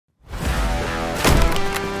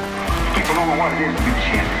don't know what it is to be the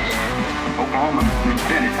champions. Oklahoma, we've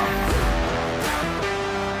been it.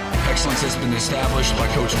 Excellence has been established by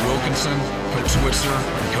Coach Wilkinson, Coach Switzer,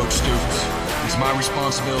 and Coach Stoops. It's my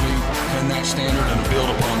responsibility to defend that standard and to build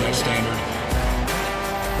upon that standard.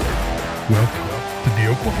 Welcome to the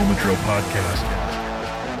Oklahoma Drill Podcast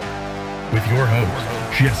with your hosts,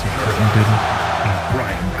 Jesse Crittenden and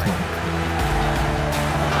Bryan Clinton.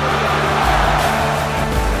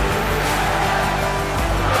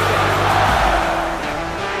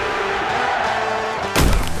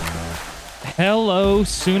 Hello,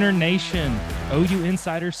 Sooner Nation, OU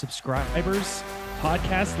Insider subscribers,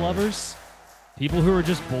 podcast lovers, people who are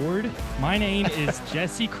just bored. My name is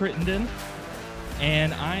Jesse Crittenden,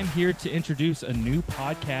 and I'm here to introduce a new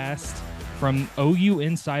podcast from OU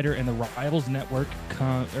Insider and the Rivals Network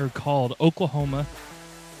called Oklahoma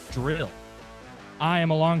Drill. I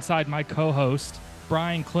am alongside my co-host,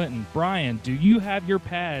 Bryan Clinton. Bryan, do you have your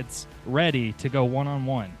pads ready to go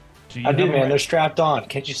one-on-one? I do, man. They're strapped on.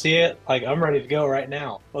 Can't you see it? Like, I'm ready to go right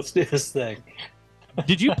now. Let's do this thing.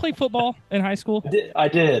 Did you play football in high school? I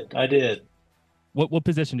did. What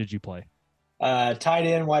position did you play? Tight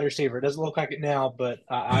end, wide receiver. It doesn't look like it now, but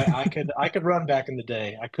I could run back in the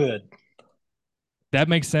day. I could. That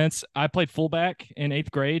makes sense. I played fullback in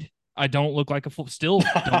 8th grade. I don't look like still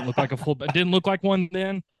don't look like a fullback. Didn't look like one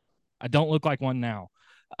then. I don't look like one now.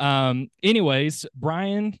 Anyways,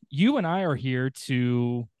 Bryan, you and I are here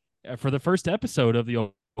for the first episode of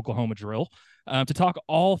the Oklahoma Drill, to talk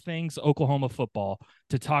all things Oklahoma football,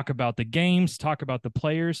 to talk about the games, talk about the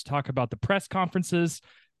players, talk about the press conferences,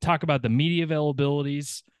 talk about the media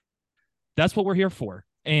availabilities. That's what we're here for.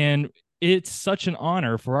 And it's such an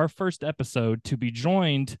honor for our first episode to be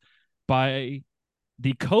joined by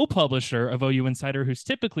the co-publisher of OU Insider, who's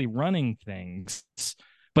typically running things.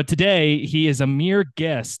 But today, he is a mere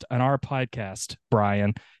guest on our podcast,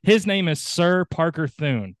 Bryan. His name is Sir Parker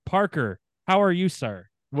Thune. Parker, how are you, sir?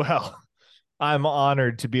 Well, I'm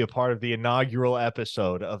honored to be a part of the inaugural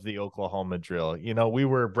episode of the Oklahoma Drill. You know, we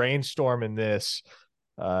were brainstorming this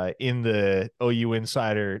in the OU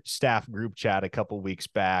Insider staff group chat a couple weeks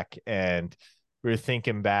back, and we were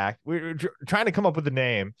thinking back. We were trying to come up with a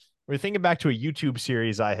name. We were thinking back to a YouTube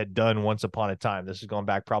series I had done once upon a time. This is going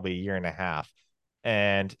back probably a year and a half.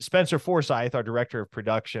 And Spencer Forsyth, our director of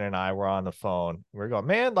production, and I were on the phone. We're going,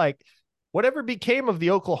 man, like, whatever became of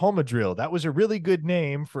the Oklahoma Drill? That was a really good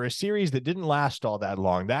name for a series that didn't last all that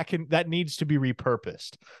long. That needs to be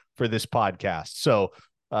repurposed for this podcast. So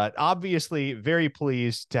obviously very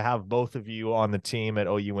pleased to have both of you on the team at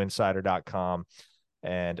OUinsider.com.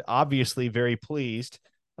 And obviously very pleased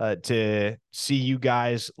to see you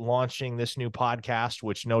guys launching this new podcast,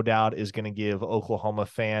 which no doubt is going to give Oklahoma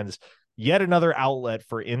fans yet another outlet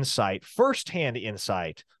for insight, firsthand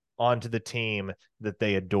insight onto the team that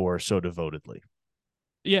they adore so devotedly.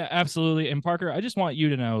 Yeah, absolutely. And Parker, I just want you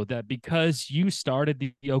to know that because you started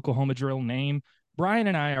the Oklahoma Drill name, Bryan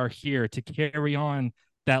and I are here to carry on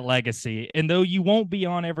that legacy. And though you won't be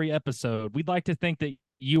on every episode, we'd like to think that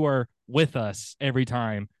you are with us every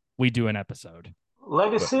time we do an episode.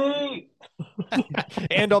 Legacy!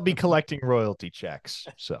 And I'll be collecting royalty checks.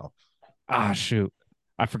 So, shoot.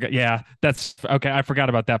 I forgot. Yeah, that's okay. I forgot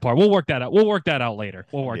about that part. We'll work that out. We'll work that out later.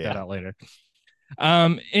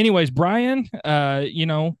 Anyways, Bryan,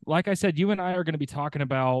 like I said, you and I are going to be talking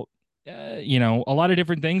about, a lot of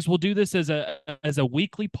different things. We'll do this as a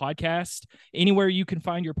weekly podcast, anywhere you can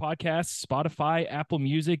find your podcasts, Spotify, Apple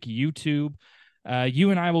Music, YouTube.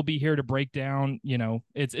 You and I will be here to break down,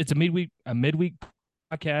 it's a midweek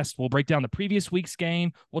podcast. We'll break down the previous week's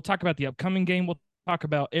game. We'll talk about the upcoming game. We'll talk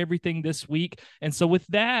about everything this week. And so with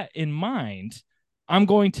that in mind, I'm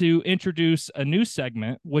going to introduce a new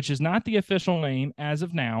segment, which is not the official name as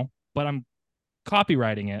of now, but I'm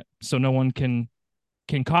copywriting it so no one can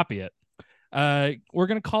copy it. We're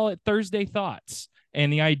going to call it Thursday Thoughts.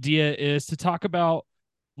 And the idea is to talk about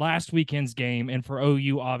last weekend's game. And for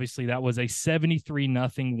OU, obviously, that was a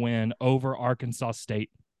 73-0 win over Arkansas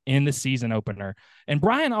State in the season opener. And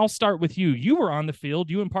Bryan, I'll start with you. You were on the field.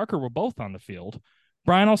 You and Parker were both on the field.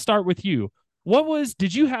 Bryan, I'll start with you.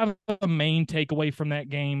 Did you have a main takeaway from that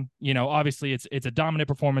game? Obviously it's a dominant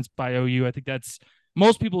performance by OU. I think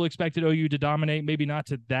most people expected OU to dominate, maybe not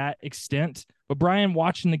to that extent. But Bryan,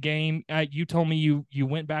 watching the game, you told me you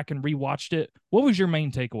went back and rewatched it. What was your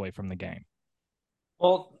main takeaway from the game?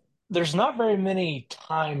 Well, there's not very many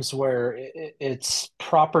times where it's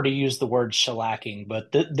proper to use the word shellacking,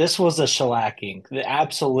 but this was a shellacking.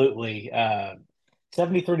 Absolutely.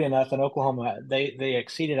 73-0 Oklahoma. They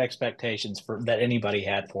exceeded expectations that anybody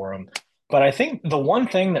had for them. But I think the one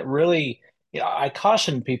thing that really I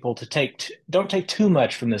caution people to don't take too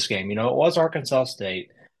much from this game. It was Arkansas State.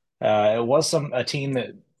 It was a team that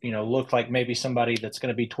looked like maybe somebody that's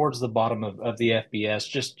going to be towards the bottom of the FBS,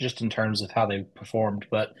 just in terms of how they performed.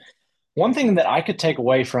 But one thing that I could take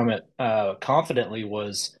away from it confidently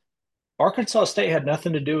was Arkansas State had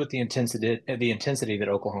nothing to do with the intensity that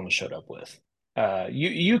Oklahoma showed up with.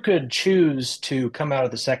 You could choose to come out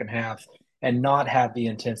of the second half and not have the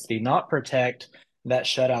intensity, not protect that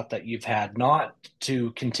shutout that you've had, not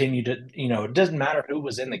to continue to, it doesn't matter who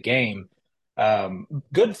was in the game.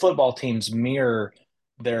 Good football teams mirror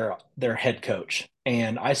their head coach,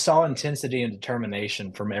 and I saw intensity and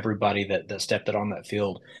determination from everybody that stepped it on that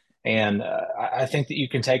field, and I think that you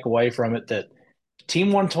can take away from it that Team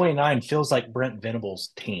 129 feels like Brent Venable's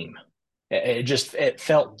team. It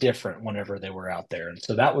felt different whenever they were out there, and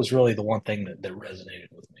so that was really the one thing that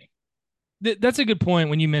resonated with me. That's a good point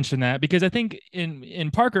when you mention that, because I think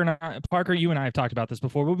in Parker, you and I have talked about this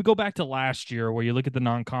before, but we go back to last year where you look at the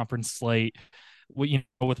non-conference slate,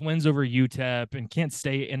 with wins over UTEP and Kent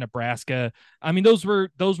State and Nebraska. I mean, those were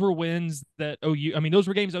wins that OU. I mean, those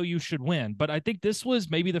were games OU should win. But I think this was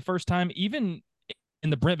maybe the first time, even in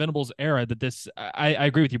the Brent Venables era, that this. I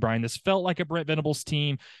agree with you, Brian. This felt like a Brent Venables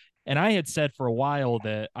team, and I had said for a while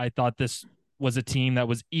that I thought this was a team that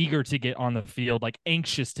was eager to get on the field, like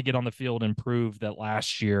anxious to get on the field and prove that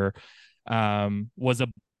last year was a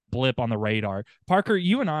blip on the radar. Parker,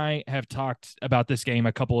 you and I have talked about this game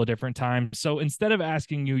a couple of different times. So instead of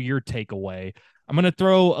asking you your takeaway, I'm going to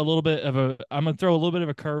throw a little bit of a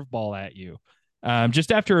curveball at you.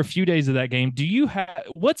 Just after a few days of that game, do you have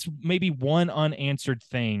what's maybe one unanswered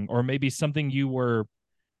thing, or maybe something you were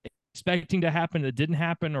expecting to happen that didn't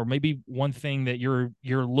happen, or maybe one thing that you're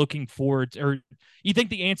looking forward to, or you think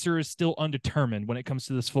the answer is still undetermined when it comes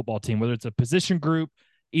to this football team, whether it's a position group,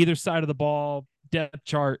 either side of the ball, depth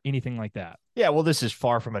chart, anything like that? Yeah, well, this is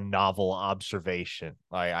far from a novel observation.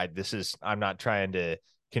 I'm not trying to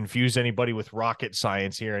confuse anybody with rocket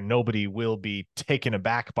science here, and nobody will be taken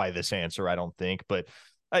aback by this answer, I don't think. But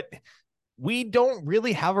we don't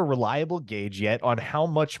really have a reliable gauge yet on how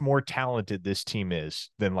much more talented this team is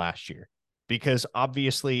than last year, because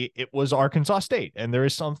obviously it was Arkansas State, and there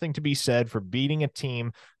is something to be said for beating a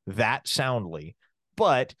team that soundly.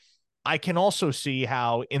 But I can also see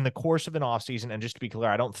how in the course of an offseason, and just to be clear,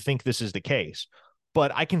 I don't think this is the case,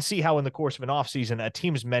 but I can see how in the course of an offseason, a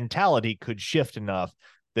team's mentality could shift enough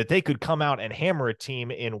that they could come out and hammer a team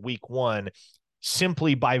in week one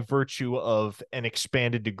simply by virtue of an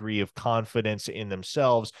expanded degree of confidence in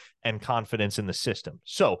themselves and confidence in the system.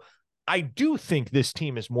 So I do think this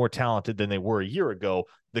team is more talented than they were a year ago.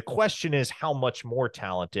 The question is how much more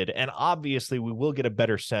talented, and obviously we will get a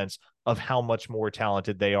better sense of how much more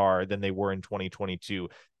talented they are than they were in 2022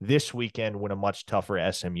 this weekend when a much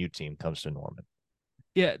tougher SMU team comes to Norman.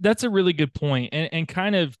 Yeah, that's a really good point. And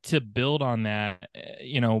kind of to build on that,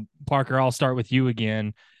 Parker, I'll start with you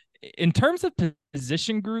again. In terms of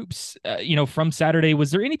position groups, from Saturday,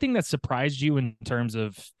 was there anything that surprised you in terms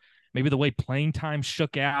of maybe the way playing time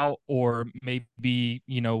shook out, or maybe,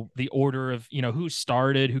 the order of, who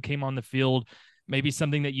started, who came on the field, maybe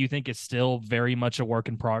something that you think is still very much a work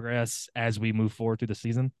in progress as we move forward through the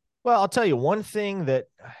season? Well, I'll tell you one thing that,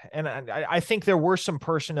 and I think there were some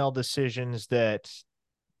personnel decisions that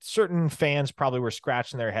certain fans probably were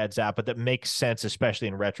scratching their heads at, but that makes sense, especially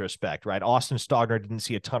in retrospect, right? Austin Stogner didn't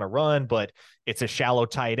see a ton of run, but it's a shallow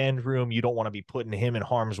tight end room. You don't want to be putting him in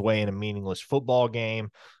harm's way in a meaningless football game.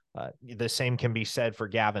 The same can be said for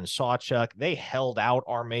Gavin Sawchuk. They held out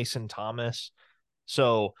our Mason Thomas.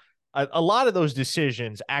 So a lot of those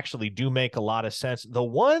decisions actually do make a lot of sense. The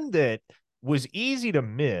one that was easy to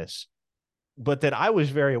miss, but that I was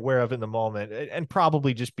very aware of in the moment, and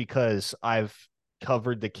probably just because I've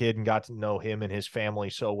covered the kid and got to know him and his family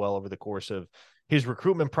so well over the course of his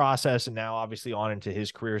recruitment process, and now obviously on into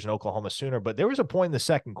his career as an Oklahoma Sooner. But there was a point in the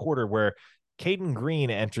second quarter where Caden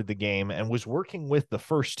Green entered the game and was working with the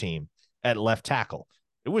first team at left tackle.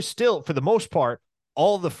 It was still, for the most part,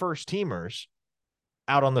 all the first teamers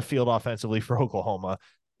out on the field offensively for Oklahoma,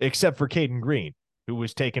 except for Caden Green, who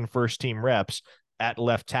was taking first team reps at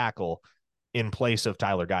left tackle in place of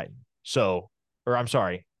Tyler Guyton.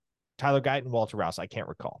 Tyler Guyton, Walter Rouse, I can't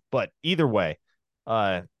recall. But either way,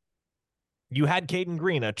 you had Caden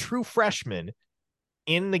Green, a true freshman,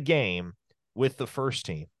 in the game with the first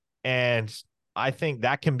team. And I think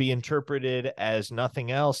that can be interpreted as nothing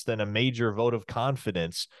else than a major vote of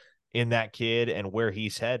confidence in that kid and where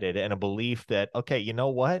he's headed, and a belief that, okay, you know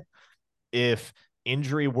what? If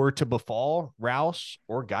injury were to befall Rouse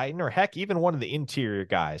or Guyton, or heck, even one of the interior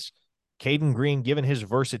guys, Caden Green, given his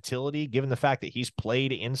versatility, given the fact that he's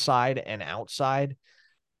played inside and outside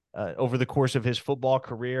over the course of his football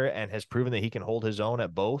career and has proven that he can hold his own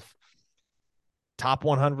at both. Top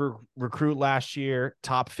 100 recruit last year,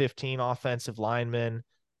 top 15 offensive lineman,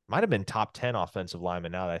 might have been top 10 offensive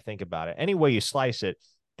lineman now that I think about it. Any way you slice it,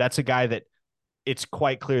 that's a guy that it's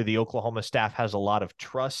quite clear the Oklahoma staff has a lot of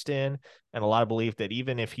trust in and a lot of belief that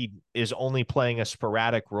even if he is only playing a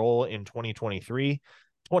sporadic role in 2023,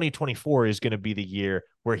 2024 is going to be the year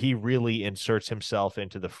where he really inserts himself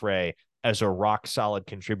into the fray as a rock solid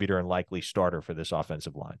contributor and likely starter for this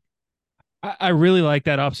offensive line. I really like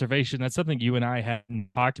that observation. That's something you and I hadn't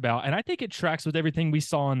talked about. And I think it tracks with everything we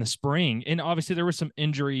saw in the spring. And obviously there were some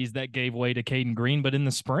injuries that gave way to Caden Green, but in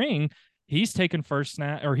the spring, he's taken first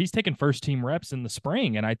team reps in the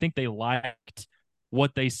spring. And I think they liked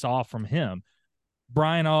what they saw from him.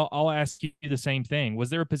 Bryan, I'll ask you the same thing. Was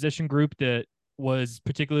there a position group that was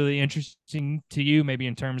particularly interesting to you, maybe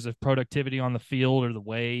in terms of productivity on the field or the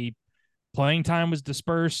way playing time was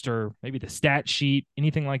dispersed or maybe the stat sheet,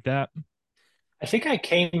 anything like that? I think I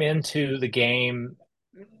came into the game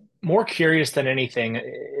more curious than anything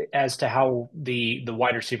as to how the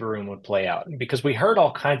wide receiver room would play out because we heard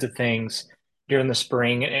all kinds of things during the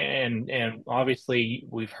spring and obviously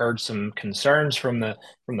we've heard some concerns from the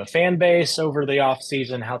fan base over the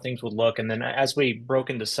offseason, how things would look. And then as we broke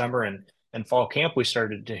into summer and fall camp, we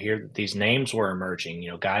started to hear that these names were emerging.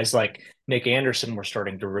 You know, guys like Nick Anderson were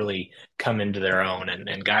starting to really come into their own,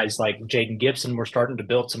 and guys like Jaden Gibson were starting to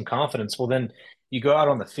build some confidence. Well, then you go out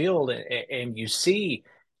on the field and you see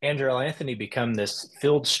Andrew Anthony become this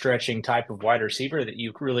field stretching type of wide receiver that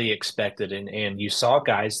you really expected. And you saw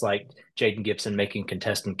guys like Jaden Gibson making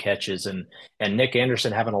contested catches and Nick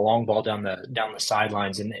Anderson having a long ball down the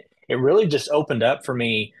sidelines. And it really just opened up for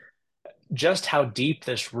me just how deep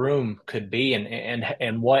this room could be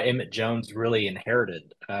and what Emmett Jones really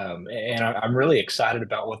inherited. And I'm really excited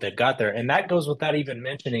about what they've got there. And that goes without even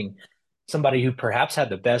mentioning somebody who perhaps had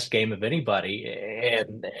the best game of anybody,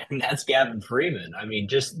 and that's Gavin Freeman. I mean,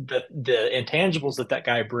 just the intangibles that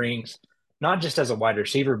guy brings, not just as a wide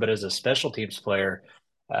receiver, but as a special teams player.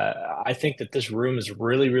 I think that this room is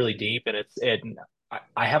really, really deep, and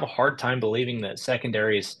I have a hard time believing that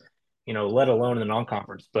secondaries, let alone in the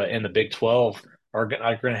non-conference, but in the Big 12 are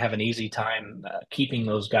going to have an easy time keeping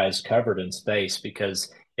those guys covered in space because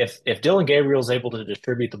if Dylan Gabriel is able to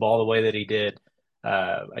distribute the ball the way that he did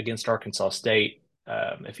against Arkansas State,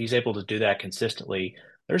 if he's able to do that consistently,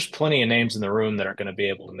 there's plenty of names in the room that are going to be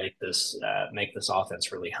able to make this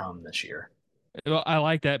offense really hum this year. Well, I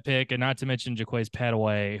like that pick, and not to mention Jaquays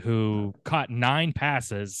Petaway, who caught 9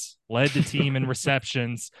 passes, led the team in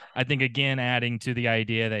receptions. I think, again, adding to the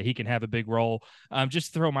idea that he can have a big role.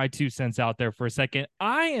 Just throw my 2 cents out there for a second.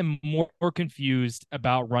 I am more confused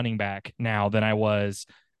about running back now than I was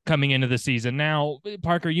coming into the season. Now,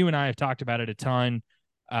 Parker, you and I have talked about it a ton.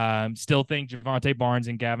 Still think Javonte Barnes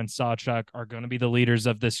and Gavin Sawchuk are going to be the leaders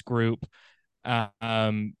of this group.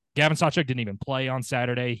 Gavin Sawchuk didn't even play on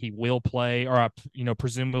Saturday. He will play, or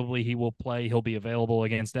presumably he will play. He'll be available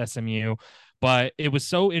against SMU. But it was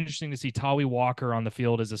so interesting to see Tawi Walker on the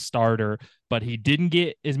field as a starter, but he didn't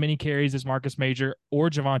get as many carries as Marcus Major or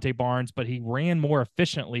Javonte Barnes, but he ran more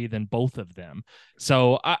efficiently than both of them.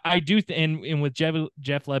 So I do, and with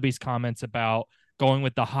Jeff Lebby's comments about going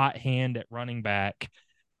with the hot hand at running back,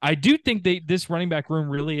 I do think this running back room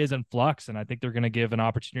really is in flux, and I think they're going to give an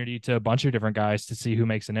opportunity to a bunch of different guys to see who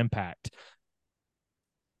makes an impact.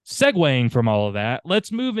 Segueing from all of that,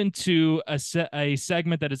 let's move into a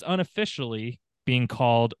segment that is unofficially being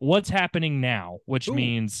called What's Happening Now, which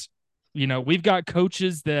means, we've got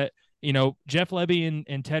coaches that, Jeff Lebby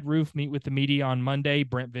and Ted Roof meet with the media on Monday.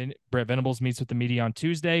 Brent Venables meets with the media on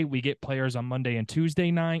Tuesday. We get players on Monday and Tuesday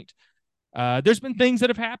night. There's been things that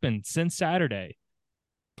have happened since Saturday.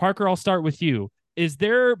 Parker, I'll start with you. Is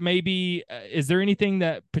there anything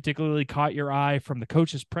that particularly caught your eye from the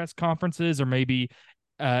coaches' press conferences or maybe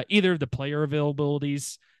either of the player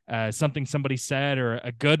availabilities, something somebody said, or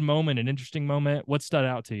a good moment, an interesting moment? What stood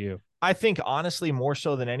out to you? I think, honestly, more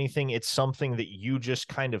so than anything, it's something that you just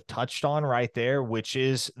kind of touched on right there, which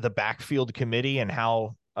is the backfield committee and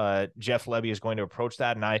how Jeff Lebby is going to approach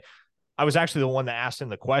that. And I was actually the one that asked him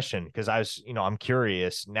the question because I'm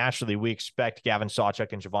curious. Naturally, we expect Gavin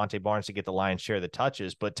Sawchuk and Javonte Barnes to get the lion's share of the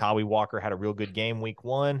touches, but Tawi Walker had a real good game week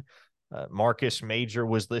 1. Marcus Major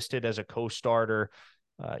was listed as a co-starter.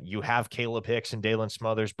 You have Caleb Hicks and Dalen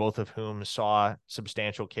Smothers, both of whom saw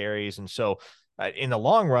substantial carries. And so in the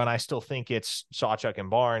long run, I still think it's Sawchuk and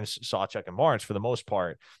Barnes for the most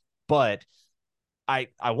part. But I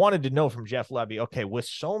wanted to know from Jeff Lebby, okay, with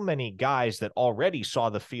so many guys that already saw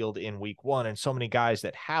the field in week one and so many guys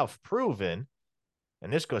that have proven,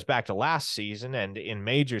 and this goes back to last season and in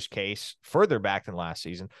Major's case, further back than last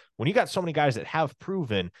season, when you got so many guys that have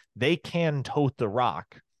proven they can tote the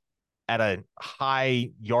rock at a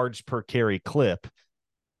high yards per carry clip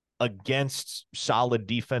against solid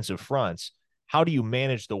defensive fronts, how do you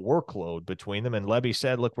manage the workload between them? And Lebby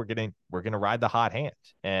said, look, we're going to ride the hot hand.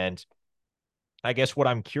 And I guess what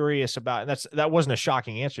I'm curious about, and that wasn't a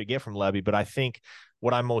shocking answer to get from Lebby, but I think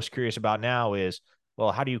what I'm most curious about now is,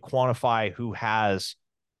 well, how do you quantify who has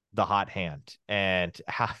the hot hand, and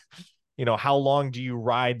how long do you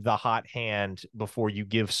ride the hot hand before you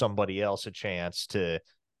give somebody else a chance for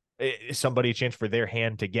their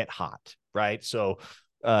hand to get hot, right? So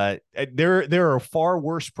there are far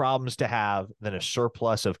worse problems to have than a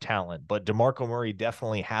surplus of talent, but DeMarco Murray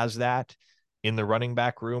definitely has that in the running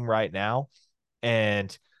back room right now.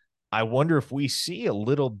 And I wonder if we see a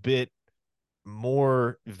little bit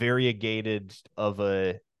more variegated of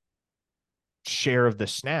a share of the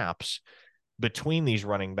snaps between these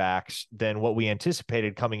running backs than what we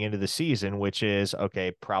anticipated coming into the season, which is,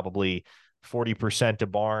 okay, probably 40% to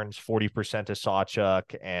Barnes, 40% to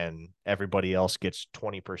Sawchuk, and everybody else gets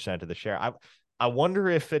 20% of the share. I wonder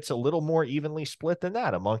if it's a little more evenly split than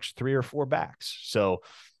that amongst 3 or 4 backs. So,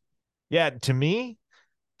 yeah, to me,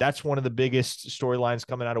 that's one of the biggest storylines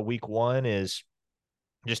coming out of week one is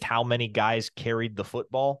just how many guys carried the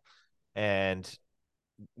football. And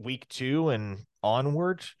week 2 and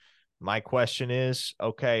onward, my question is,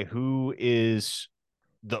 okay, who is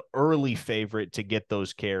the early favorite to get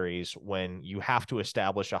those carries when you have to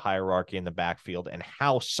establish a hierarchy in the backfield, and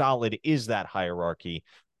how solid is that hierarchy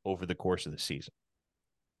over the course of the season?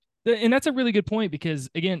 And that's a really good point because,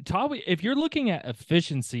 again, Tawi, if you're looking at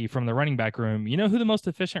efficiency from the running back room, you know who the most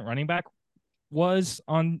efficient running back was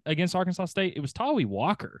on against Arkansas State? It was Tawi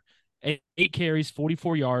Walker. 8 carries,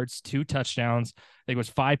 44 yards, 2 touchdowns. I think it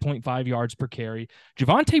was 5.5 yards per carry.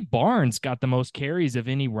 Javonte Barnes got the most carries of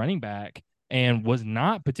any running back and was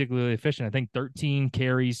not particularly efficient. I think 13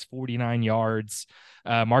 carries, 49 yards.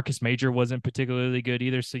 Marcus Major wasn't particularly good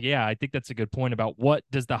either. So, yeah, I think that's a good point about what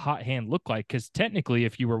does the hot hand look like? Because technically,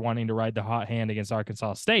 if you were wanting to ride the hot hand against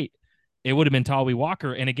Arkansas State, it would have been Tawi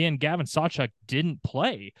Walker. And again, Gavin Sawchuk didn't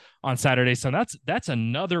play on Saturday. So that's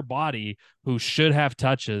another body who should have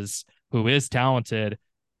touches, who is talented.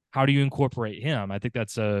 How do you incorporate him? I think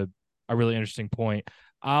that's a really interesting point.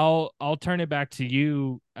 I'll turn it back to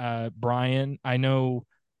you, Bryan. I know,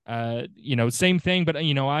 same thing, but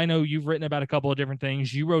I know you've written about a couple of different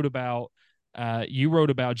things. You wrote about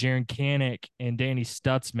Jaren Kanak and Danny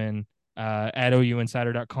Stutzman at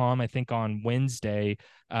OUinsider.com, I think on Wednesday.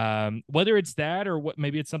 Whether it's that or what,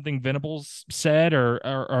 maybe it's something Venables said or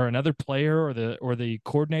another player or the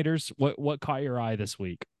coordinators. What caught your eye this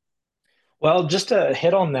week? Well, just to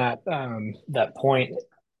hit on that point,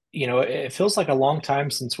 it feels like a long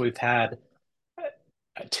time since we've had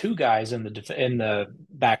 2 guys in the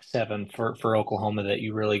back 7 for Oklahoma that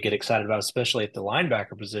you really get excited about, especially at the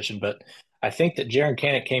linebacker position. But I think that Jaren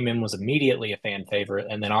Kanak came in, was immediately a fan favorite,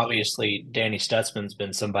 and then obviously Danny Stutzman's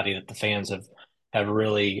been somebody that the fans have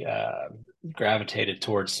really gravitated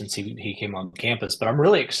towards since he came on campus. But I'm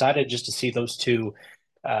really excited just to see those two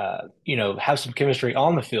have some chemistry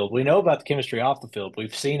on the field. We know about the chemistry off the field.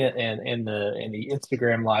 We've seen it in the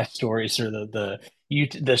Instagram live stories or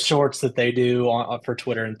the shorts that they do for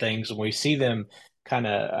Twitter and things. And we see them kind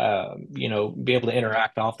of be able to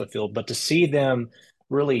interact off the field, but to see them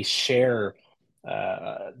really share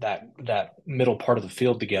that middle part of the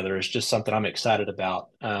field together is just something I'm excited about.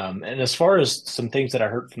 And as far as some things that I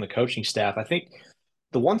heard from the coaching staff, I think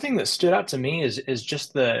the one thing that stood out to me is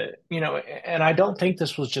just and I don't think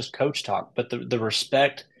this was just coach talk, but the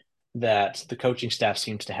respect that the coaching staff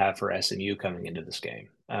seems to have for SMU coming into this game.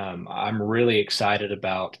 I'm really excited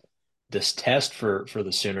about this test for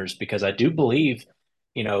the Sooners because I do believe,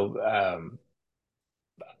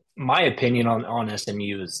 my opinion on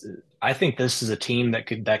SMU is I think this is a team that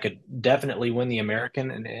could definitely win the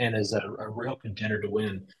American and is a real contender to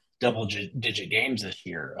win double-digit games this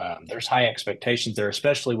year. There's high expectations there,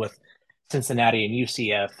 especially with Cincinnati and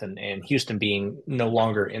UCF and Houston being no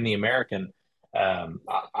longer in the American.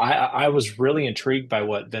 I was really intrigued by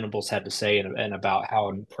what Venables had to say and about how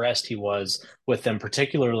impressed he was with them,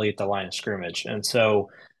 particularly at the line of scrimmage. And so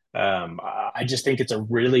I just think it's a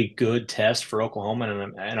really good test for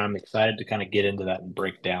Oklahoma, and I'm excited to kind of get into that and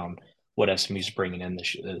break down what SMU's bringing in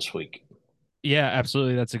this week. Yeah,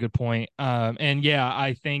 absolutely. That's a good point. And yeah,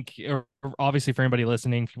 I think obviously for anybody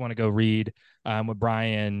listening, if you want to go read what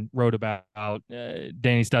Bryan wrote about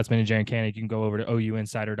Danny Stutzman and Jaron Kanig, you can go over to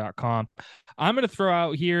ouinsider.com. I'm going to throw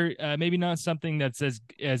out here, maybe not something that's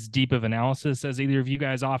as deep of analysis as either of you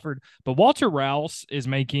guys offered, but Walter Rouse is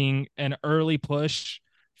making an early push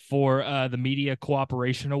for the Media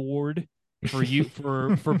Cooperation Award.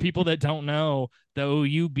 For people that don't know, the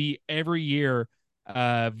OU beat every year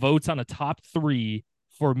votes on a top 3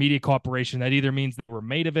 for media cooperation. That either means they were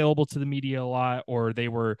made available to the media a lot, or they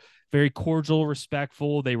were very cordial,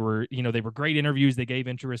 respectful. They were great interviews. They gave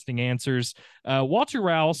interesting answers. Walter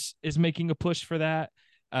Rouse is making a push for that.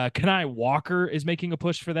 Kenai Walker is making a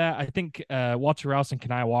push for that. I think Walter Rouse and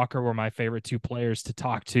Kenai Walker were my favorite 2 players to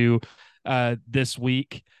talk to this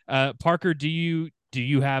week. Parker, do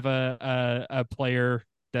you have a player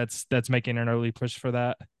that's making an early push for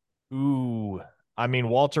that? Ooh, I mean,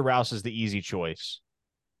 Walter Rouse is the easy choice,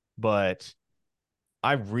 but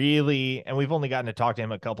and we've only gotten to talk to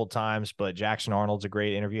him a couple times, but Jackson Arnold's a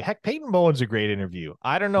great interview. Heck, Peyton Bowen's a great interview.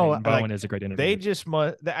 I don't know. Peyton Bowen is a great interview. They just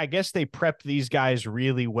I guess they prepped these guys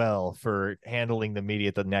really well for handling the media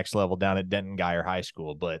at the next level down at Denton Guyer High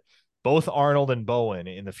School. But both Arnold and Bowen,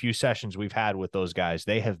 in the few sessions we've had with those guys,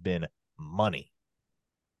 they have been money.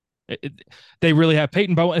 They really have.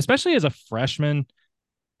 Peyton Bowen, especially as a freshman.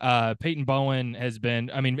 Peyton Bowen has been,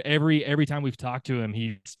 I mean, every time we've talked to him,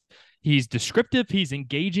 he's descriptive, he's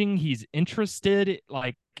engaging, he's interested.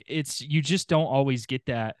 Like, you just don't always get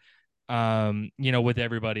that with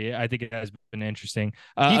everybody. I think it has been interesting.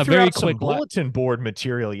 He threw out some bulletin board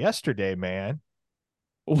material yesterday, man.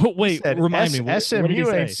 Wait, remind me.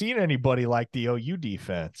 SMU ain't seen anybody like the OU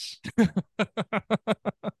defense. Did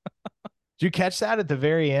you catch that at the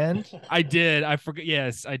very end? I did. I forgot.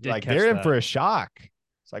 Yes, I did. Like, they're in for a shock.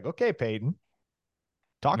 It's like, okay, Peyton,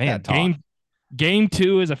 talk that talk. Game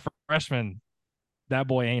 2 is a freshman. That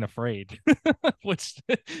boy ain't afraid. Which,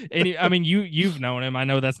 I mean, you've known him. I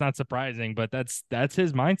know that's not surprising, but that's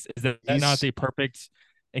his mindset. Is that not the perfect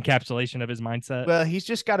encapsulation of his mindset? Well, he's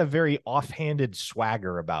just got a very offhanded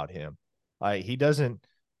swagger about him. He doesn't,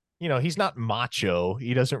 he's not macho.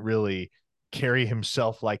 He doesn't really carry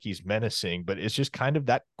himself like he's menacing, but it's just kind of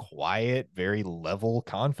that quiet, very level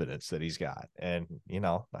confidence that he's got. And,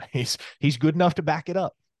 he's good enough to back it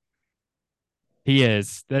up. He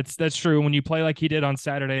is. That's true. When you play like he did on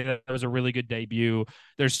Saturday, that was a really good debut.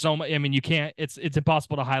 There's so much. I mean, it's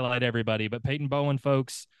impossible to highlight everybody, but Peyton Bowen,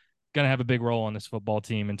 folks, going to have a big role on this football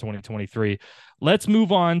team in 2023. Let's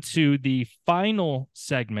move on to the final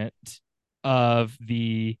segment of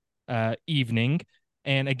the evening.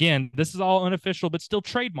 And again, this is all unofficial, but still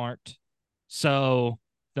trademarked. So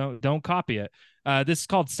don't copy it. This is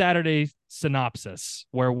called Saturday Synopsis,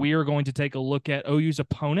 where we are going to take a look at OU's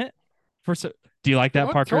opponent. Do you like that,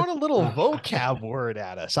 Parker? Throwing a little vocab word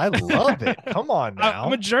at us. I love it. Come on now.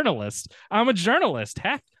 I'm a journalist.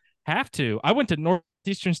 Have to. I went to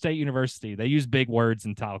Northeastern State University. They use big words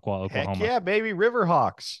in Tahlequah, Oklahoma. Heck yeah, baby.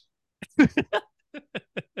 Riverhawks.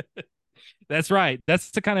 That's right.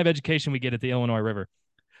 That's the kind of education we get at the Illinois River.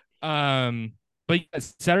 But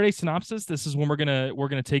Saturday Synopsis, this is when we're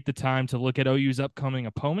gonna take the time to look at OU's upcoming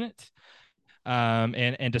opponent,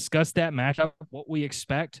 and discuss that matchup, what we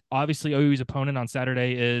expect. Obviously, OU's opponent on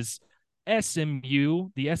Saturday is SMU,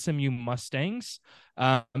 the SMU Mustangs.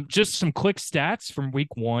 Just some quick stats from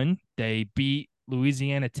week 1. They beat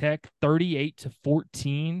Louisiana Tech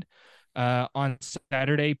 38-14. On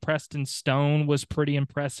Saturday, Preston Stone was pretty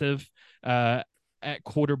impressive at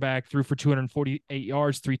quarterback, threw for 248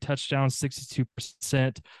 yards, 3 touchdowns,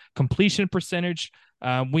 62% completion percentage.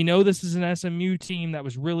 We know this is an SMU team that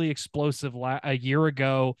was really explosive a year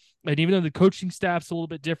ago. And even though the coaching staff's a little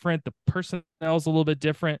bit different, the personnel's a little bit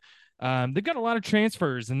different, they've got a lot of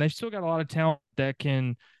transfers and they've still got a lot of talent that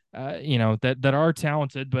can, that are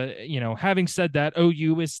talented. But, having said that,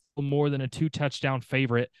 OU is still more than a 2-touchdown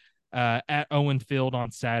favorite at Owen Field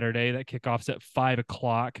on Saturday. That kickoff's at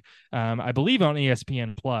 5:00. I believe on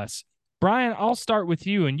ESPN Plus. Bryan, I'll start with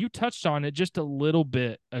you, and you touched on it just a little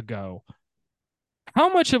bit ago. How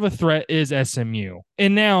much of a threat is SMU?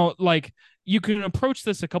 And now, you can approach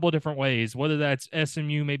this a couple of different ways, whether that's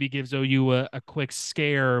SMU maybe gives OU a quick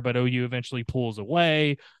scare, but OU eventually pulls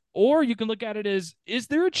away, or you can look at it as, is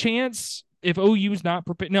there a chance if OU's not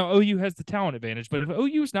prepared? Now, OU has the talent advantage, but if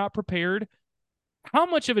OU's not prepared, how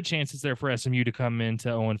much of a chance is there for SMU to come into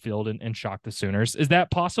Owen Field and shock the Sooners? Is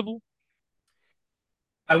that possible?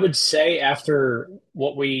 I would say after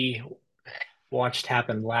what we watched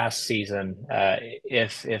happen last season,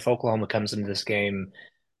 if Oklahoma comes into this game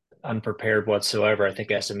unprepared whatsoever. I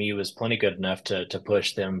think SMU is plenty good enough to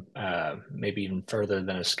push them maybe even further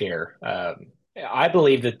than a scare. I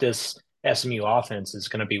believe that this SMU offense is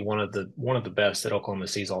going to be one of the best that Oklahoma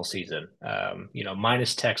sees all season.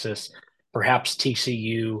 Minus Texas, perhaps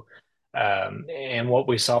TCU, and what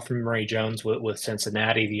we saw from Murray Jones with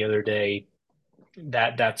Cincinnati the other day.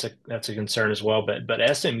 That's a concern as well.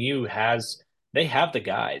 But SMU they have the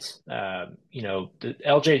guys.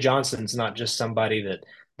 LJ Johnson's not just somebody that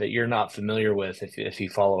you're not familiar with if you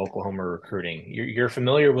follow Oklahoma recruiting. You're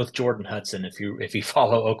familiar with Jordan Hudson if you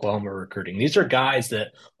follow Oklahoma recruiting. These are guys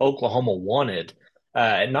that Oklahoma wanted.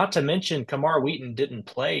 And not to mention, Kamar Wheaton didn't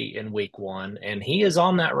play in week 1, and he is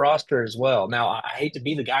on that roster as well. Now, I hate to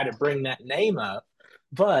be the guy to bring that name up,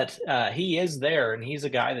 but he is there, and he's a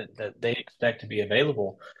guy that they expect to be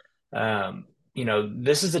available.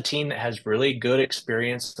 This is a team that has really good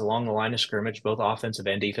experience along the line of scrimmage, both offensive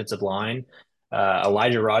and defensive line.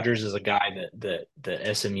 Elijah Rogers is a guy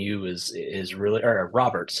that SMU is really, or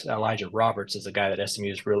Roberts. Elijah Roberts is a guy that SMU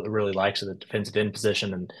is really likes at the defensive end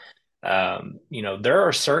position, and there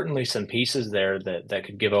are certainly some pieces there that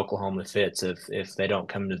could give Oklahoma fits if they don't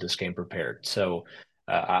come into this game prepared. So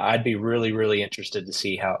I'd be really, really interested to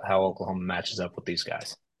see how Oklahoma matches up with these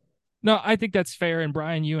guys. No, I think that's fair. And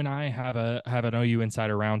Brian, you and I have an OU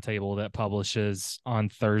Insider Roundtable that publishes on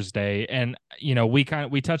Thursday, and we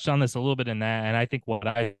touched on this a little bit in that. And I think what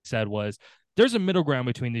I said was there's a middle ground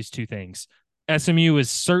between these two things. SMU is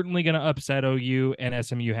certainly going to upset OU, and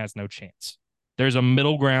SMU has no chance. There's a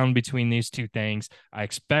middle ground between these two things. I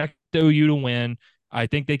expect OU to win. I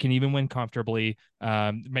think they can even win comfortably.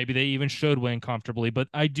 Maybe they even should win comfortably. But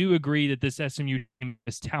I do agree that this SMU team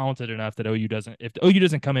is talented enough that OU doesn't. If OU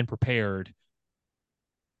doesn't come in prepared,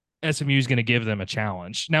 SMU is going to give them a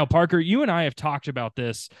challenge. Now, Parker, you and I have talked about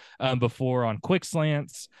this before on Quick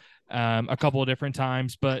Slants a couple of different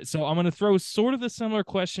times. But so I'm going to throw sort of a similar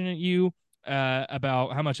question at you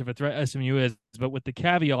about how much of a threat SMU is, but with the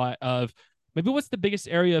caveat of maybe what's the biggest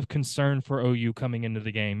area of concern for OU coming into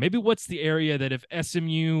the game? Maybe what's the area that if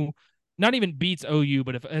SMU not even beats OU,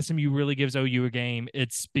 but if SMU really gives OU a game,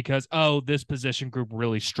 it's because, this position group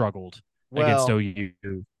really struggled against OU.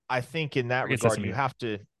 I think in that regard, SMU.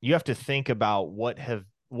 you have to think about what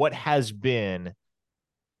has been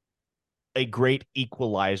a great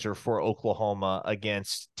equalizer for Oklahoma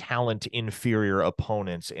against talent inferior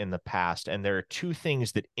opponents in the past. And there are two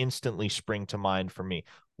things that instantly spring to mind for me.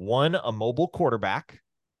 One, a mobile quarterback,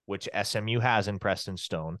 which SMU has in Preston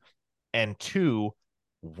Stone, and two,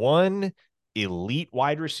 one elite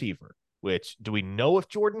wide receiver, which do we know if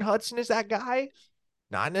Jordan Hudson is that guy?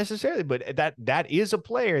 Not necessarily, but that is a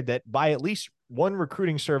player that by at least one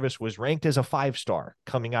recruiting service was ranked as a 5-star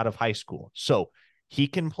coming out of high school. So he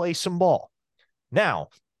can play some ball. Now,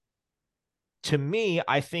 to me,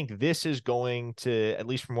 I think this is going to, at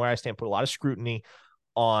least from where I stand, put a lot of scrutiny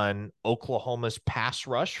on Oklahoma's pass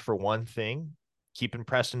rush, for one thing, keeping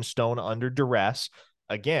Preston Stone under duress.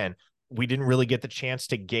 Again, we didn't really get the chance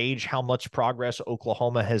to gauge how much progress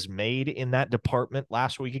Oklahoma has made in that department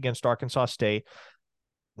last week against Arkansas State.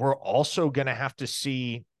 We're also going to have to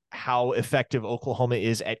see how effective Oklahoma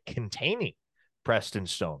is at containing Preston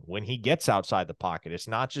Stone when he gets outside the pocket. It's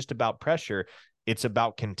not just about pressure. It's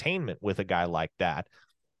about containment with a guy like that.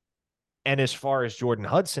 And as far as Jordan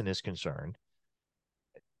Hudson is concerned,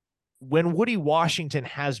 when Woody Washington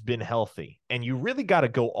has been healthy, and you really got to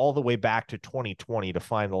go all the way back to 2020 to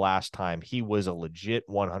find the last time he was a legit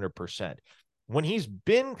 100%. When he's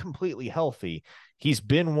been completely healthy, he's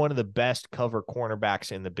been one of the best cover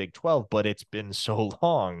cornerbacks in the Big 12, but it's been so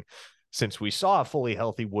long since we saw a fully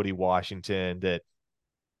healthy Woody Washington that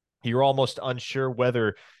you're almost unsure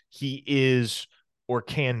whether he is or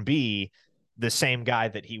can be the same guy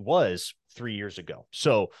that he was 3 years ago.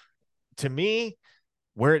 So to me,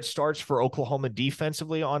 where it starts for Oklahoma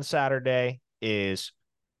defensively on Saturday is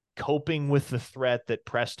coping with the threat that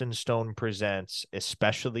Preston Stone presents,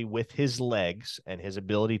 especially with his legs and his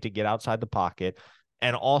ability to get outside the pocket,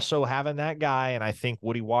 and also having that guy, and I think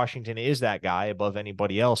Woody Washington is that guy above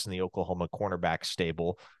anybody else in the Oklahoma cornerback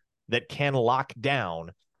stable, that can lock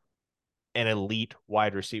down an elite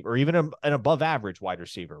wide receiver or even an above average wide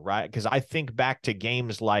receiver, right? Because I think back to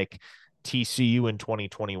games like TCU in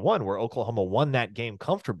 2021 where Oklahoma won that game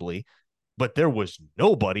comfortably, but there was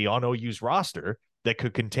nobody on OU's roster that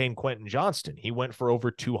could contain Quentin Johnston. He went for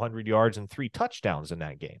over 200 yards and 3 touchdowns in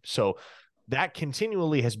that game. So that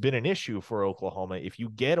continually has been an issue for Oklahoma. If you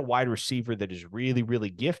get a wide receiver that is really,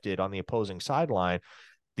 really gifted on the opposing sideline,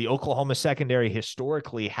 the Oklahoma secondary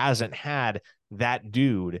historically hasn't had that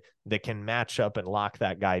dude that can match up and lock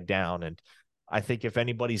that guy down. And I think if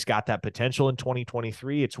anybody's got that potential in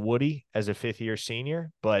 2023, it's Woody as a fifth-year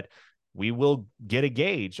senior, but we will get a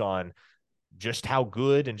gauge on just how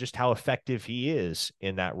good and just how effective he is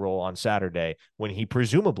in that role on Saturday when he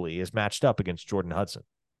presumably is matched up against Jordan Hudson.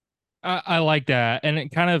 I like that. And it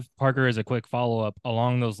kind of, Parker, as a quick follow-up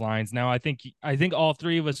along those lines. Now, I think all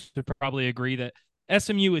three of us would probably agree that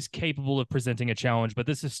SMU is capable of presenting a challenge, but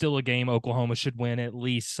this is still a game Oklahoma should win at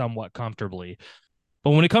least somewhat comfortably.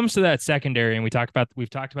 But when it comes to that secondary, and we've talked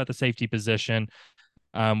about the safety position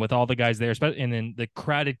with all the guys there, and then the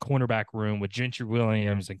crowded cornerback room with Gentry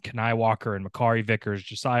Williams and Kenai Walker and Makari Vickers,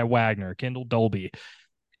 Josiah Wagner, Kendall Dolby.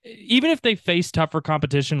 Even if they face tougher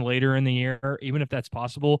competition later in the year, even if that's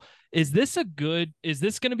possible, is this going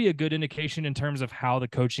to be a good indication in terms of how the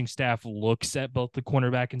coaching staff looks at both the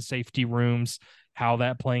cornerback and safety rooms, how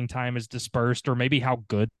that playing time is dispersed, or maybe how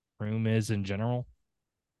good the room is in general?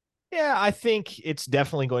 Yeah, I think it's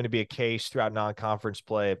definitely going to be a case throughout non-conference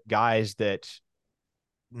play. Guys that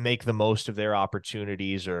make the most of their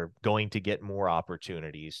opportunities are going to get more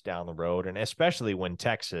opportunities down the road. And especially when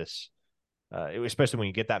Texas, especially when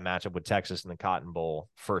you get that matchup with Texas in the Cotton Bowl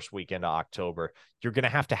first weekend of October, you're going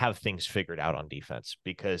to have things figured out on defense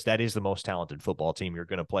because that is the most talented football team you're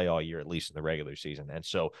going to play all year, at least in the regular season. And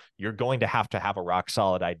so you're going to have a rock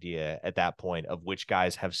solid idea at that point of which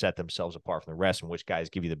guys have set themselves apart from the rest and which guys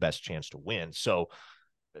give you the best chance to win. So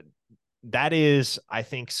that is, I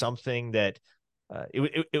think, something that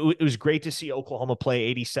it was great to see Oklahoma play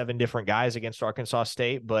 87 different guys against Arkansas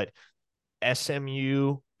State, but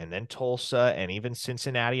SMU and then Tulsa and even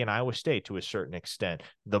Cincinnati and Iowa State to a certain extent,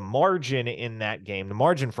 the margin in that game, the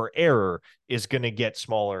margin for error is going to get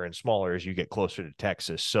smaller and smaller as you get closer to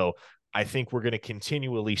Texas. So I think we're going to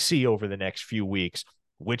continually see over the next few weeks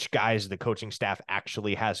which guys the coaching staff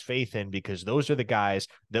actually has faith in, because those are the guys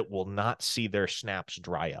that will not see their snaps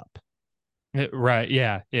dry up. Right.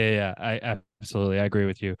 Yeah. I absolutely, I agree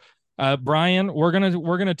with you. Bryan, we're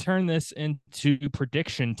gonna turn this into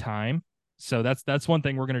prediction time. So that's one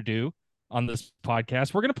thing we're going to do on this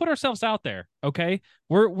podcast. We're going to put ourselves out there. Okay.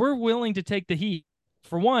 We're willing to take the heat.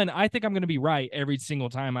 For one, I think I'm going to be right every single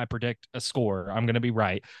time I predict a score. I'm going to be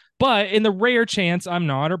right. But in the rare chance I'm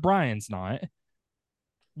not, or Bryan's not,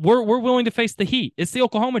 we're willing to face the heat. It's the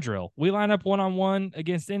Oklahoma drill. We line up one-on-one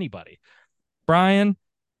against anybody. Bryan,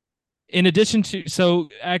 in addition to, so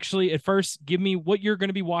actually at first, give me what you're going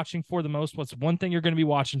to be watching for the most. What's one thing you're going to be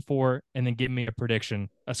watching for? And then give me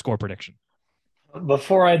a score prediction.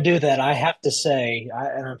 Before I do that, I have to say,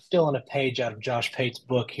 and I'm stealing a page out of Josh Pate's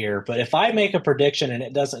book here, but if I make a prediction and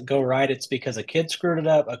it doesn't go right, it's because a kid screwed it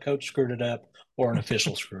up, a coach screwed it up, or an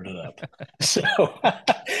official screwed it up. So,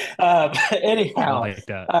 anyhow, I like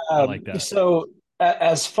that. I like that. So,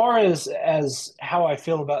 as far as how I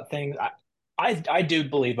feel about things, I do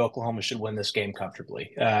believe Oklahoma should win this game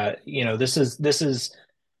comfortably. This is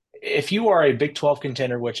if you are a Big 12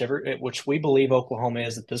 contender, which we believe Oklahoma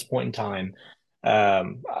is at this point in time.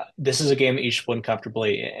 This is a game that you should win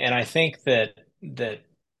comfortably, and I think that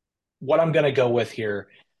what I'm going to go with here,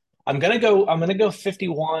 I'm going to go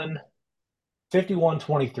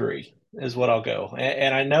 51-23 is what I'll go.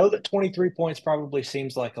 And I know that 23 points probably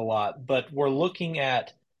seems like a lot, but we're looking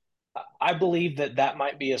at, I believe that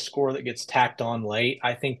might be a score that gets tacked on late.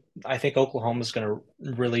 I think Oklahoma's going to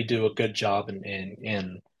really do a good job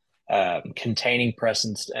in containing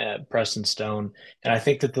Preston Stone, and I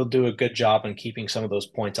think that they'll do a good job in keeping some of those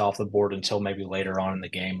points off the board until maybe later on in the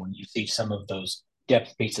game when you see some of those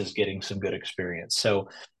depth pieces getting some good experience. So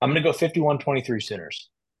I'm going to go 51-23 Sooners.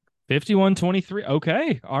 51-23.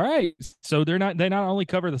 Okay. All right. So they not only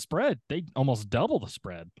cover the spread, they almost double the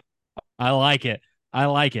spread. I like it.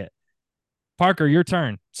 Parker, your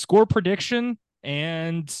turn. Score prediction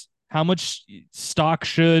and how much stock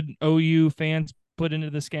should OU fans put into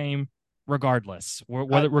this game regardless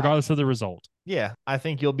of the result? Yeah, I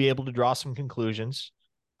think you'll be able to draw some conclusions.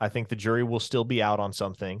 I think the jury will still be out on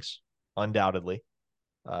some things, undoubtedly.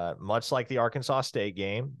 Much like the Arkansas State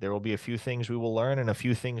game, there will be a few things we will learn and a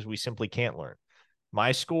few things we simply can't learn.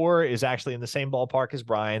 My score is actually in the same ballpark as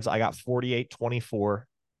Bryan's. I got 48-24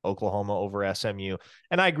 Oklahoma over SMU.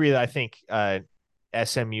 And I agree that I think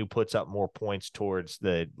SMU puts up more points towards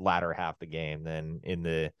the latter half of the game than in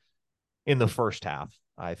the first half.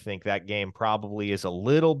 I think that game probably is a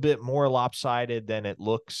little bit more lopsided than it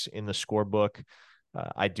looks in the scorebook.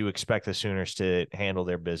 I do expect the Sooners to handle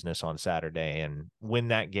their business on Saturday and win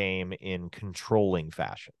that game in controlling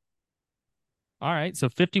fashion. All right. So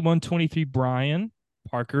 51-23 Bryan,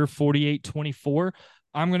 Parker 48-24.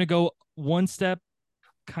 I'm going to go one step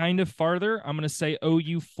kind of farther. I'm going to say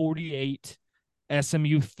OU 48,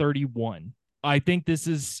 SMU 31. I think this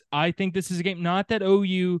is a game. Not that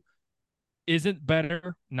OU isn't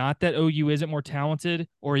better, not that OU isn't more talented,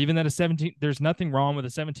 or even that there's nothing wrong with a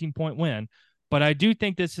 17-point win. But I do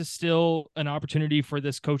think this is still an opportunity for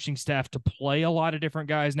this coaching staff to play a lot of different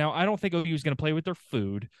guys. Now, I don't think OU is going to play with their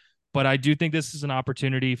food, but I do think this is an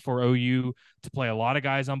opportunity for OU to play a lot of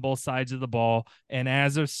guys on both sides of the ball. And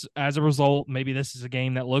as a result, maybe this is a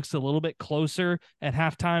game that looks a little bit closer at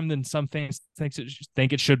halftime than some things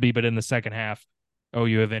think it should be. But in the second half,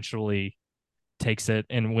 OU eventually takes it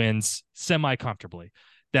and wins semi-comfortably.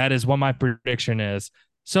 That is what my prediction is.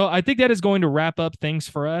 So I think that is going to wrap up things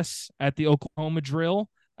for us at the Oklahoma Drill.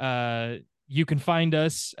 You can find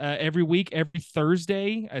us every week, every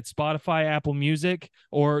Thursday at Spotify, Apple Music,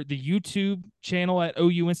 or the YouTube channel at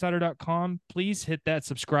ouinsider.com. Please hit that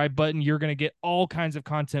subscribe button. You're going to get all kinds of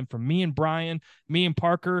content from me and Bryan, me and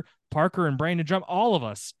Parker and Brandon Drum, all of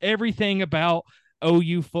us, everything about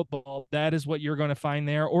OU football. That is what you're going to find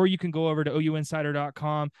there. Or you can go over to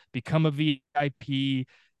ouinsider.com, become a VIP.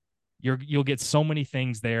 You'll get so many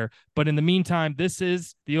things there. But in the meantime, this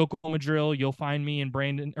is the Oklahoma Drill. You'll find me and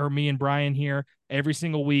Bryan here every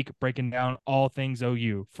single week breaking down all things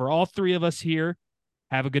OU. For all three of us here,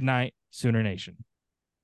 have a good night, Sooner Nation.